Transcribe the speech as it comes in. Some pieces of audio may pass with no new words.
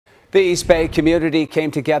The East Bay community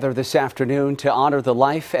came together this afternoon to honor the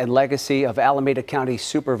life and legacy of Alameda County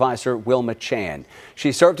Supervisor Wilma Chan.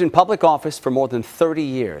 She served in public office for more than 30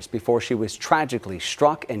 years before she was tragically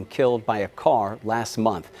struck and killed by a car last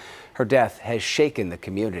month. Her death has shaken the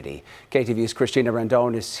community. KTVU's Christina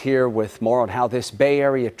Rendon is here with more on how this Bay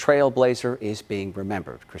Area trailblazer is being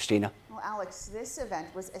remembered. Christina. Alex, this event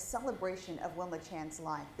was a celebration of Wilma Chan's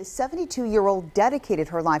life. The 72-year-old dedicated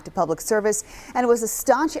her life to public service and was a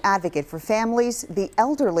staunch advocate for families, the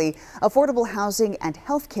elderly, affordable housing, and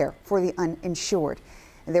health care for the uninsured.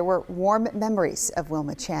 There were warm memories of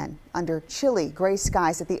Wilma Chan under chilly gray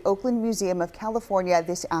skies at the Oakland Museum of California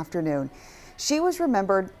this afternoon. She was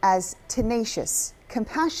remembered as tenacious,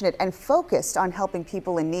 compassionate, and focused on helping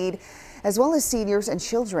people in need, as well as seniors and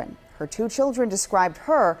children. Her two children described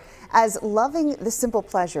her as loving the simple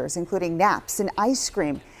pleasures, including naps and ice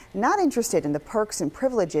cream, not interested in the perks and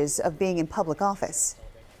privileges of being in public office.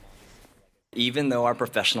 Even though our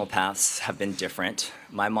professional paths have been different,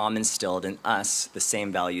 my mom instilled in us the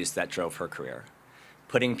same values that drove her career: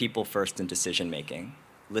 putting people first in decision-making,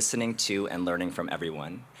 listening to and learning from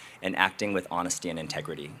everyone, and acting with honesty and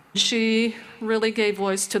integrity. She really gave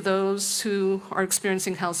voice to those who are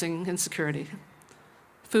experiencing housing insecurity,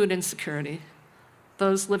 food insecurity,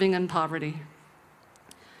 those living in poverty.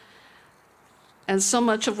 And so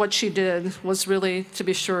much of what she did was really to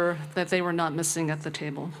be sure that they were not missing at the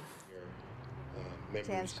table.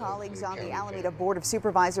 Chan's colleagues on the Alameda Board of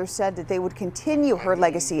Supervisors said that they would continue her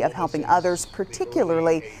legacy of helping others,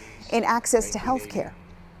 particularly in access to health care.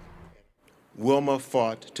 Wilma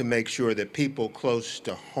fought to make sure that people close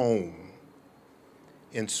to home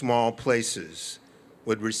in small places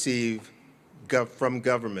would receive from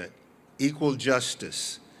government equal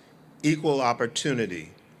justice, equal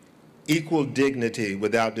opportunity, equal dignity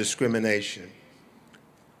without discrimination.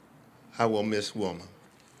 I will miss Wilma.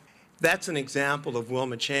 That's an example of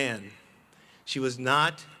Wilma Chan. She was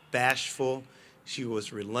not bashful. She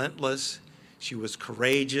was relentless. She was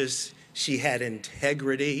courageous. She had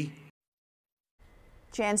integrity.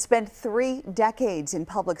 Chan spent 3 decades in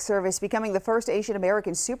public service, becoming the first Asian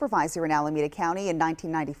American supervisor in Alameda County in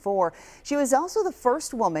 1994. She was also the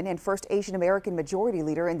first woman and first Asian American majority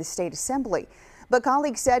leader in the state assembly. But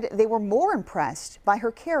colleagues said they were more impressed by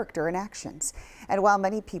her character and actions. And while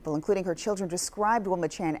many people, including her children, described Wilma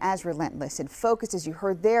Chan as relentless and focused, as you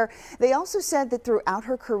heard there, they also said that throughout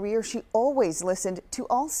her career, she always listened to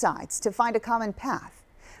all sides to find a common path.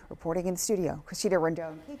 Reporting in the studio, Christina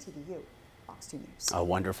Rendon, KTVU. Fox 2 News. A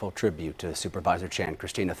wonderful tribute to Supervisor Chan.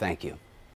 Christina, thank you.